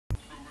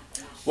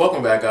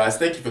Welcome back, guys.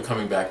 Thank you for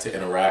coming back to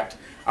Interact.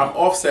 I'm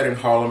offset in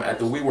Harlem at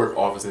the WeWork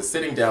offices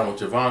sitting down with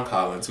Jovan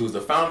Collins, who is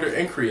the founder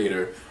and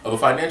creator of a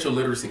financial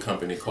literacy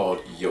company called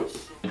YOPE.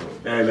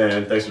 Hey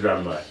man, thanks for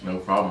dropping by. No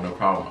problem, no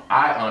problem.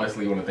 I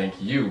honestly want to thank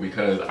you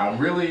because I'm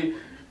really,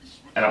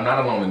 and I'm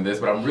not alone in this,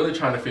 but I'm really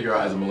trying to figure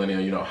out as a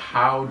millennial,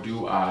 how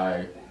do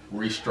I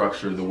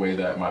restructure the way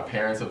that my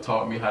parents have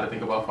taught me how to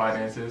think about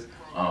finances,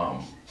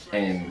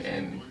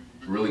 and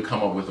really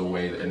come up with a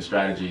way and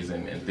strategies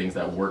and things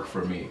that work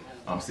for me.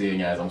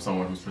 Seeing as I'm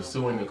someone who's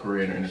pursuing a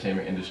career in the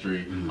entertainment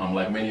industry,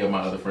 like many of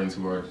my other friends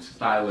who are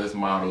stylists,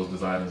 models,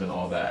 designers, and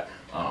all that.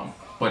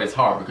 But it's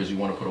hard because you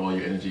want to put all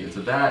your energy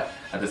into that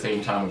at the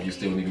same time of you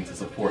still needing to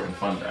support and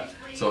fund that.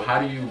 So how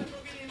do you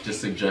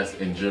just suggest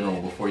in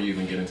general, before you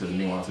even get into the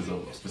nuances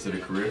of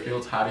specific career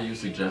fields, how do you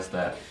suggest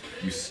that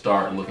you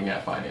start looking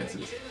at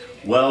finances?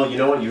 Well, you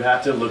know what? You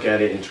have to look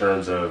at it in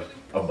terms of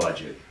a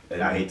budget.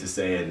 And I hate to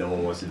say it, no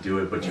one wants to do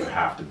it, but you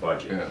have to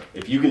budget. Yeah.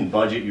 If you can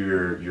budget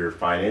your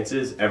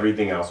finances,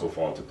 everything else will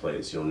fall into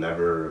place. You'll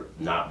never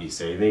not be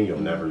saving, you'll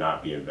never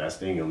not be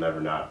investing, you'll never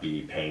not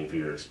be paying for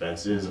your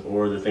expenses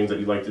or the things that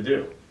you like to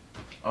do.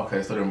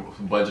 Okay, so then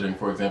budgeting,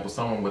 for example,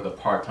 someone with a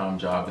part-time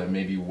job that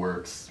maybe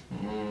works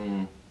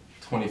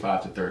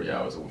 25 to 30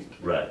 hours a week.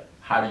 Right.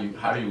 How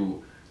do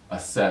you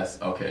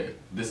assess, okay,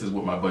 this is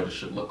what my budget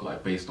should look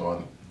like based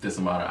on this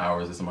amount of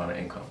hours, this amount of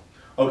income?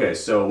 Okay,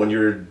 so when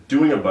you're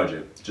doing a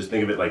budget, just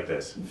think of it like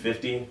this: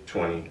 50,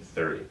 20,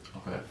 30.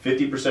 Okay.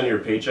 50% of your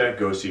paycheck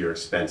goes to your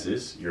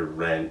expenses, your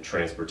rent,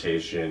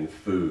 transportation,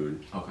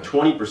 food. Okay.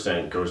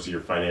 20% goes to your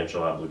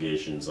financial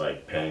obligations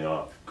like paying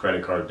off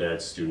credit card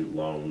debts, student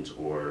loans,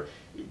 or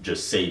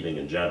just saving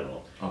in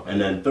general. Okay. And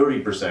then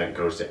 30%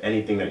 goes to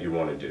anything that you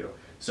want to do.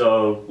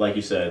 So, like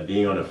you said,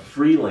 being on a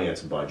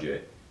freelance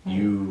budget,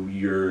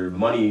 your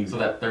money... So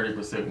that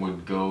 30%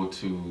 would go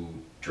to...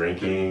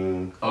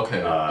 drinking,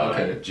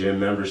 okay. Gym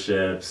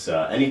memberships,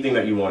 anything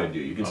that you want to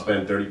do. You can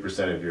spend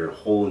 30% of your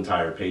whole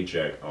entire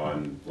paycheck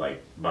on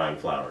like buying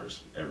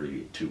flowers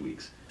every 2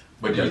 weeks.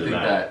 But do you think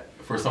that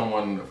for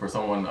someone,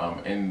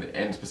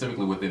 and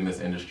specifically within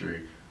this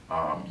industry,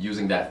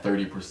 using that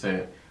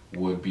 30%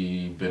 would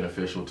be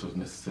beneficial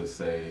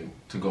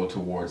to go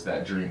towards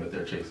that dream that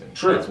they're chasing?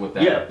 Sure. That's what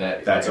that, yeah,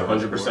 that's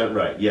 100%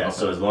 right. Yeah. Okay.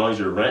 So as long as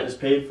your rent is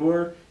paid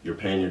for, you're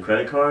paying your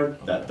credit card.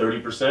 Okay. That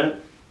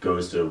 30%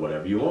 goes to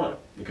whatever you want.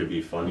 It could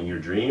be funding your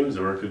dreams,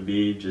 or it could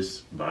be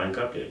just buying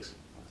cupcakes.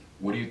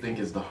 What do you think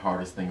is the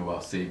hardest thing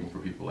about saving for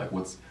people? Like,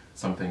 what's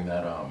something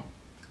that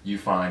you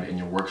find in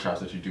your workshops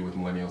that you do with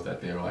millennials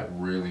that they're like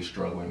really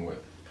struggling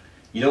with?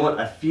 You know what?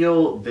 I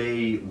feel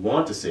they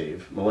want to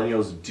save.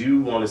 Millennials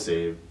do want to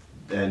save,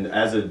 and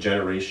as a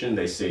generation,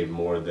 they save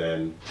more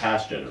than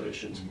past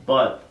generations,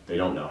 but they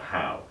don't know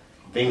how.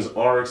 Things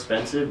are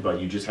expensive,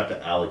 but you just have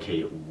to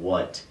allocate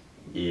what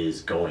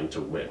is going to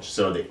which.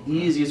 So the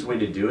easiest way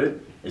to do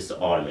it is to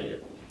automate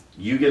it.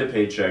 You get a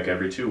paycheck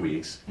every 2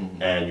 weeks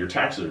and your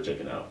taxes are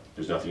taken out.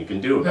 There's nothing you can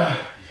do about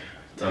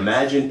it.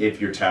 Imagine if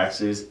your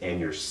taxes and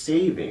your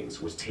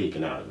savings was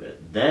taken out of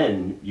it.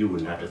 Then you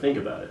wouldn't have to think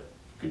about it.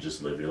 You could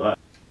just live your life.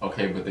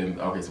 Okay, but then,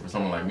 so for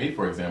someone like me,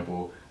 for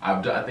example, I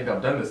think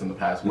I've done this in the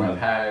past where I've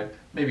had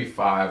maybe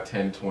 $5,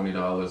 $10,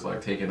 $20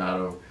 like taken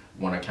out of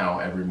one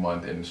account every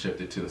month and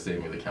shifted to the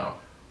savings account.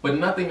 But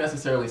nothing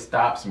necessarily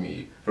stops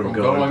me from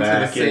going to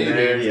the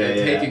savings and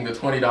taking the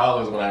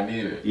 $20 when I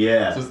need it.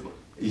 Yeah. So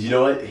you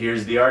know what?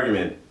 Here's the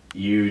argument.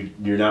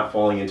 You're not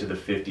falling into the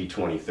 50,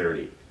 20,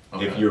 30.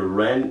 Okay. If your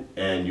rent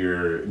and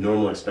your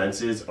normal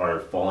expenses are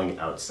falling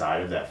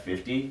outside of that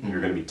 50, you're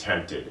going to be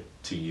tempted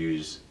to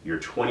use your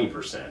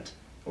 20%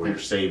 or your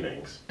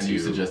savings. And you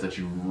suggest that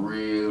you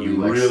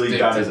really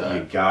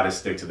gotta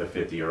stick to the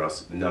 50, or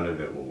else none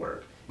of it will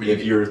work. But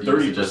if you're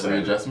 30%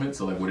 readjustment,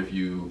 so like what if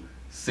you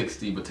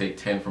 60 but take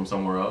 10 from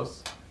somewhere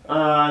else?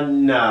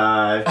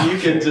 Nah, if you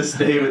can just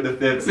stay with the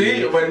 50.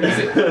 See,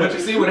 but you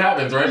see what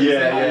happens, right?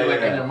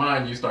 Like in your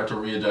mind, you start to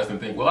readjust and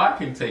think, well, I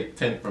can take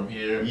 10 from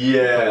here, put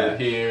it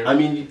here. I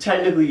mean,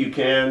 technically you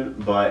can,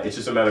 but it's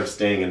just a matter of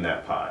staying in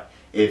that pie.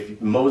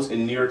 If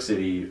in New York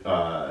City,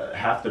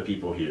 half the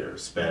people here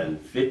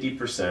spend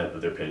 50%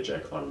 of their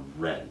paycheck on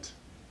rent.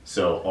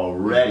 So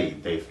already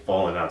they've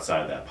fallen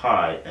outside that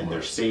pie, and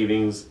their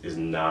savings is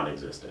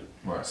non-existent.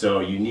 Right. So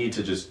you need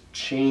to just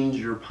change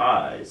your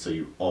pie so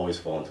you always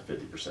fall into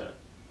 50%,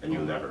 and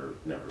you'll never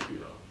be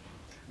wrong.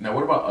 Now,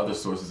 what about other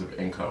sources of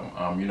income?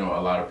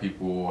 A lot of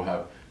people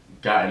have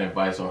gotten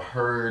advice or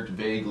heard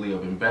vaguely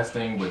of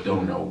investing, but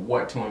don't know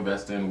what to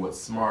invest in, what's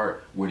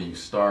smart, where do you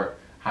start?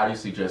 How do you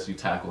suggest you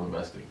tackle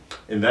investing?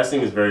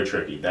 Investing is very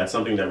tricky. That's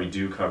something that we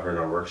do cover in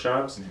our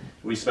workshops.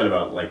 We spend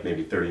about like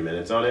maybe 30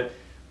 minutes on it.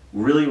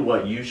 Really,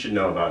 what you should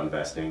know about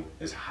investing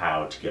is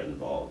how to get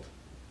involved.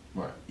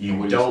 Right. You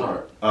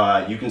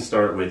can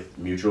start with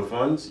mutual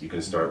funds. You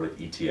can start with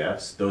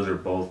ETFs. Those are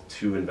both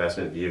two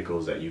investment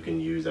vehicles that you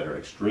can use that are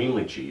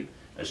extremely cheap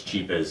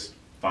as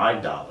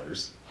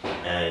 $5,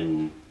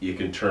 and you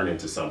can turn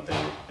into something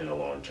in the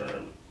long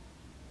term.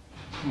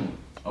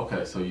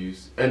 Okay,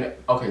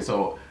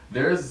 so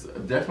there's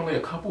definitely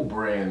a couple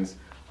brands,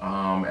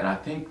 and I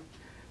think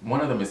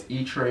one of them is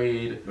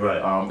E-Trade.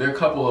 Right. There are a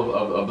couple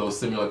of those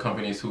similar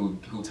companies who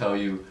tell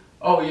you,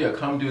 oh yeah,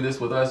 come do this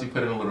with us. You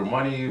put in a little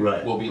money.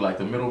 Right. We'll be like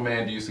the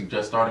middleman. Do you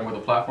suggest starting with a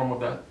platform of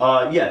that?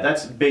 Yeah,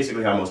 that's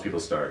basically how most people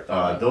start.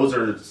 Those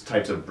are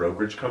types of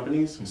brokerage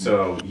companies.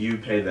 So you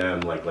pay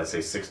them like, let's say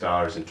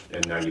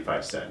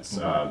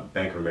 $6.95.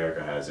 Bank of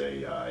America has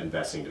a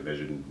investing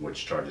division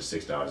which charges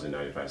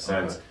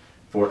 $6.95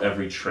 for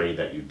every trade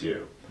that you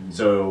do.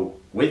 So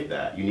with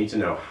that, you need to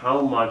know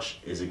how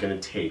much is it going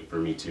to take for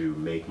me to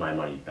make my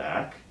money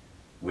back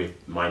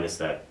with minus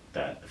that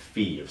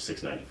fee of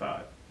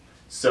 $6.95.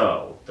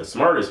 So the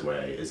smartest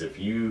way is if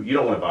you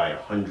don't want to buy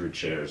 100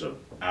 shares of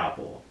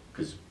Apple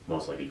because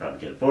most likely you probably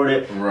can't afford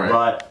it. Right.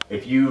 But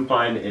if you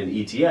find an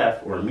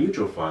ETF or a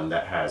mutual fund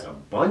that has a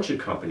bunch of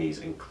companies,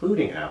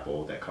 including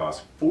Apple, that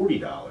cost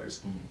 $40,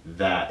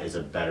 that is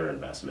a better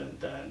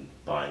investment than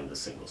buying the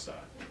single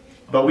stock.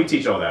 But we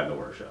teach all that in the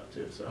workshop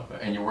too. So.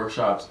 Okay. And your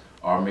workshops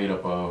are made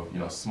up of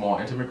small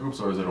intimate groups,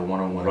 or is it a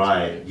one-on-one?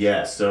 Right. experience?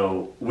 Yeah.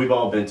 So we've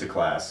all been to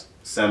class,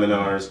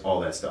 seminars, all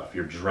that stuff.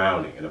 You're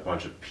drowning in a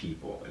bunch of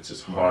people. It's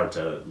just hard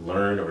to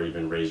learn or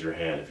even raise your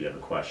hand if you have a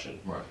question.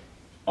 Right.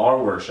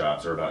 Our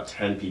workshops are about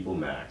 10 people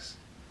max,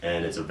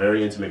 and it's a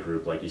very intimate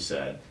group, like you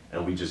said,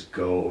 and we just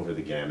go over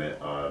the gamut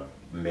of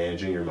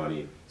managing your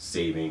money,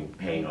 saving,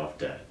 paying off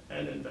debt,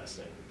 and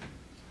investing.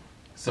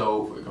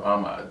 So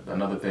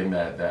another thing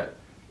that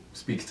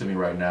speaks to me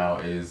right now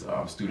is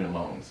student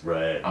loans.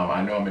 Right.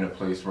 I know I'm in a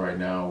place right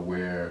now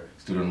where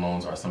student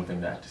loans are something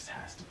that just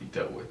has to be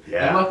dealt with.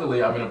 Yeah. And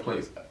luckily I'm in a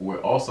place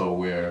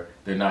where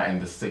they're not in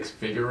the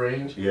six-figure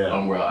range.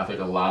 Yeah. Where I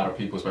think a lot of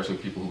people, especially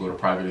people who go to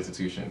private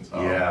institutions,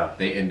 yeah,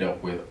 they end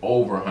up with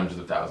over hundreds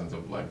of thousands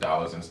of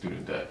dollars in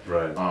student debt.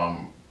 Right.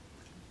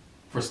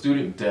 For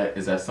student debt,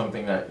 is that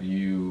something that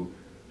you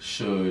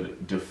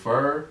should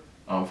defer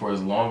for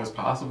as long as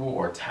possible,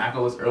 or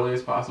tackle as early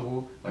as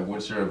possible? Like,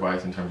 what's your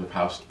advice in terms of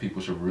how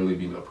people should really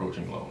be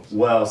approaching loans?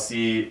 Well,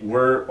 see,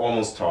 we're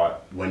almost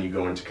taught when you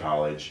go into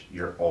college,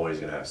 you're always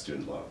going to have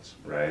student loans,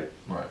 right?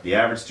 Right. The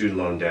average student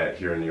loan debt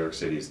here in New York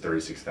City is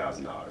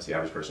 $36,000. The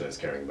average person is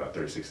carrying about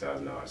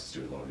 $36,000 in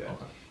student loan debt.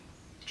 Okay.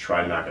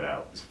 Try to knock it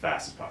out as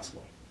fast as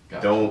possible.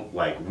 Gotcha. Don't,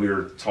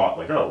 we're taught,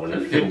 when you're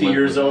 50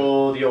 years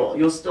old,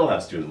 you'll still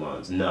have student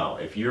loans. No,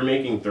 if you're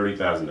making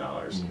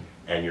 $30,000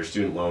 and your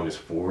student loan is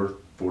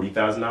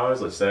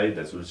 $40,000, let's say,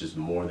 that's just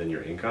more than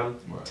your income,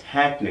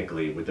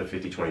 technically, with the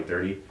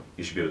 50-20-30,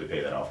 you should be able to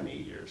pay that off in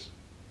 8 years.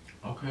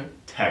 Okay.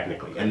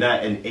 Technically. And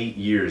that in 8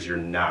 years, you're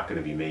not going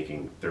to be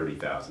making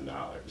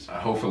 $30,000.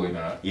 Hopefully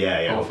not.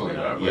 Yeah, Hopefully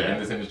not. But yeah. in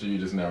this industry, you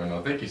just never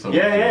know. Thank you so much.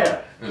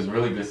 Yeah. It was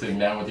really good sitting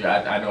down with you.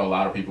 I know a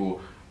lot of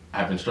people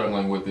have been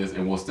struggling with this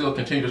and will still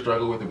continue to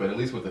struggle with it, but at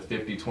least with the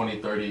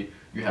 50-20-30,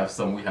 we have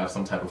some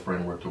type of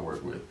framework to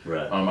work with.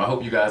 Right. I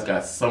hope you guys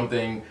got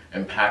something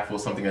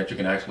impactful, something that you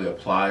can actually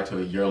apply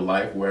to your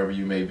life wherever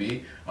you may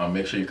be.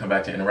 Make sure you come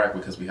back to Interact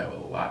because we have a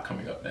lot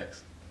coming up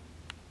next.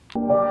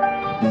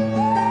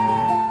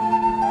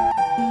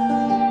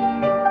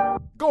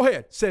 Go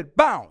ahead, said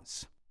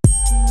bounce.